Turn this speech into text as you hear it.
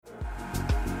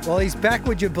Well, he's back,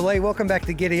 would you believe? Welcome back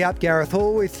to Giddy Up. Gareth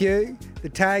Hall with you, the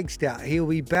Tagstar. He'll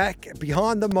be back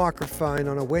behind the microphone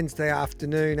on a Wednesday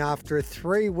afternoon after a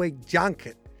 3-week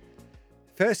junket.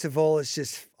 First of all,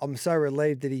 I'm so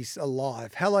relieved that he's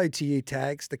alive. Hello to you,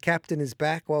 Tags. The captain is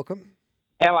back. Welcome.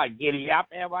 Hello, Giddy Up.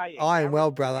 How are you? I am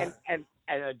well, brother. And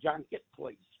a junket,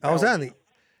 please.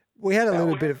 We had a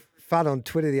little bit of fun on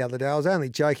Twitter the other day. I was only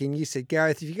joking. You said,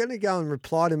 Gareth, if you're going to go and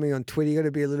reply to me on Twitter, you've got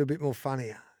to be a little bit more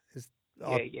funnier.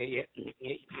 Yeah.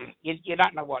 You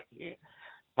don't know what.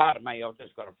 Pardon me, I've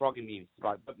just got a frog in my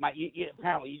throat. But mate,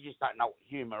 apparently you just don't know what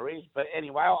humour is. But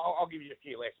anyway, I'll give you a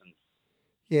few lessons.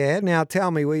 Yeah. Now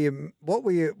tell me,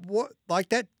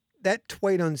 that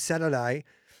tweet on Saturday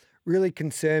really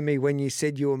concerned me when you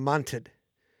said you were munted.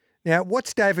 Now,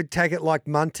 what's David Taggart like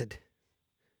munted?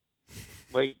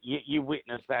 Well, you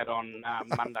witnessed that on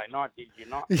Monday night, did you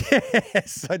not?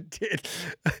 Yes, I did.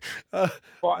 And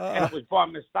it was by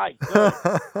mistake,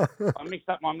 too. I mixed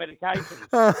up my medication.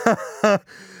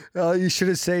 Oh, you should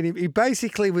have seen him. He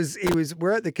basically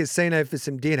we're at the casino for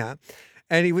some dinner,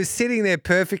 and he was sitting there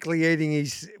perfectly eating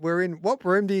we're in, what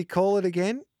room do you call it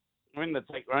again? We're in the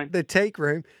teak room. The teak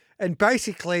room. And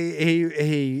basically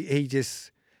he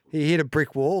hit a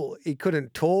brick wall. He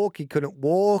couldn't talk. He couldn't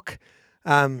walk.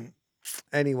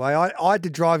 Anyway, I had to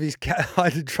drive his car.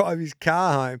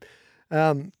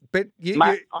 Home. But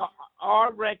Mate, I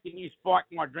reckon you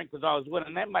spiked my drink because I was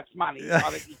winning that much money. I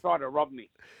think you tried to rob me.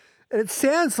 It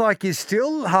sounds like you're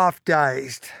still half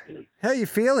dazed. How are you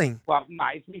feeling? Well,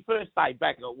 mate, it's my first day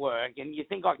back at work, and you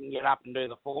think I can get up and do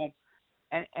the form.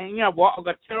 And you know what? I've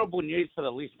got terrible news for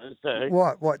the listeners too.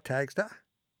 What, Tagster?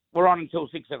 We're on until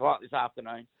 6 o'clock this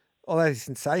afternoon. Oh, that is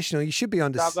sensational. You should be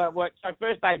on to... So I've got to work. So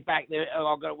first day back there,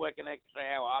 I've got to work an extra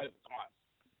hour overtime.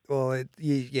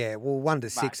 Well, 1 to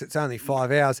 6, it's only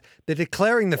 5 hours. They're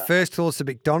declaring the first horse of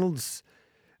McDonald's.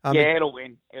 It'll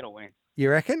win.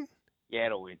 You reckon? Yeah,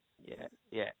 it'll win.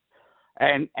 Yeah.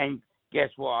 And guess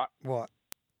what? What?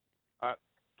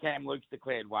 Cam Luke's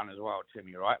declared one as well to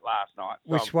me, right, last night.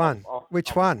 So Which one?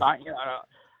 Which one?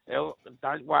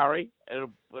 Don't worry.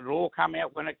 It'll all come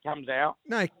out when it comes out.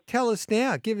 No, tell us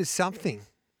now. Give us something.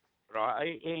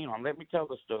 Right, hang on. Let me tell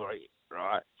the story.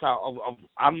 Right. So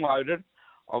I've unloaded.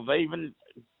 I've even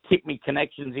tipped me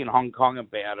connections in Hong Kong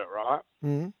about it, right?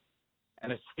 Mm-hmm.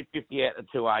 And it's 50 out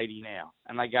of 280 now.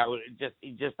 And they go,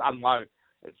 it just unload.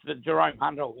 It's the Jerome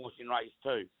Hunter horse in race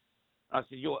 2. I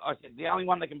said, the only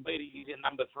one that can beat it is at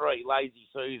number 3, Lazy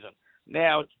Susan.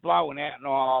 Now it's blowing out, and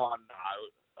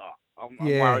I'm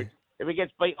worried. If it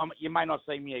gets beat, you may not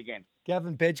see me again.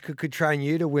 Gavin Bedge could train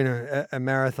you to win a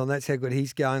marathon. That's how good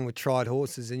he's going with tried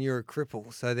horses, and you're a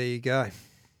cripple. So there you go.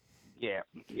 Yeah.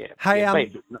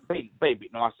 Hey, be a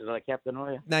bit nicer to the captain,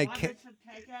 will you? No,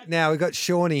 now we've got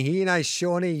Shawnee here. You know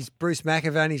Shawnee, he's Bruce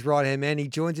McAvaney's right-hand man. He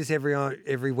joins us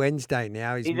every Wednesday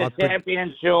now. He's a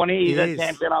champion, Shawnee. He's a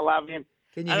champion. I love him.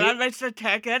 I love Mr.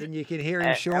 Taggart. And you can hear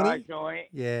him, Shawnee? Hello, Shawnee.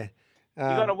 Yeah. You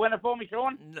got a winner for me,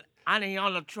 Sean? Only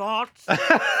on the trots.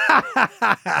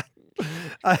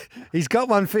 He's got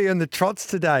one for you on the trots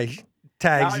today,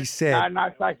 Tags, he said. No,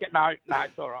 take it. No,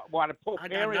 it's all right. Why, Paul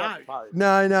Perry, I suppose.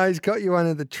 No, he's got you one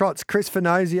of the trots. Chris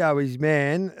Finozio, his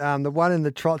man, the one in the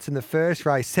trots in the first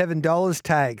race, $7,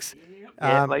 Tags.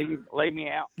 Yeah, leave me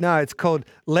out. No, it's called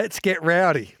Let's Get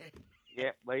Rowdy.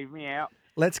 Yeah, leave me out.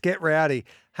 Let's Get Rowdy.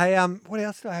 Hey, what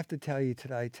else do I have to tell you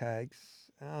today, Tags?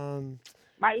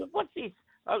 Mate, what's this?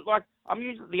 I'm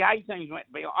using the 18s.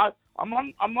 I'm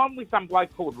on with some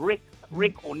bloke called Rick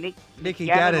or Nick. Nicky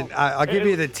Gadden. I'll give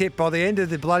you the tip. By the end of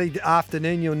the bloody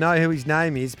afternoon, you'll know who his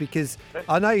name is, because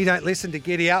I know you don't listen to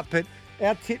Giddy Up, but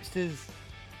our tipsters,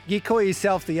 you call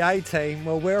yourself the A-team.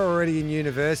 Well, we're already in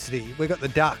university. We've got the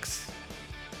Ducks.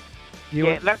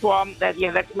 That's why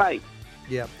that's me.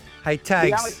 Yeah. Hey, Tags.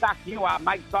 The only duck you are,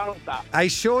 mate, Donald Duck. Hey,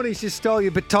 Shawnee's just stole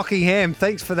your Bataki ham.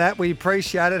 Thanks for that. We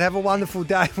appreciate it. Have a wonderful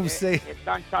day. We'll see you.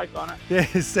 Don't choke on it.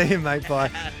 Yeah, see you, mate. Bye.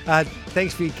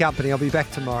 Thanks for your company. I'll be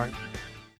back tomorrow.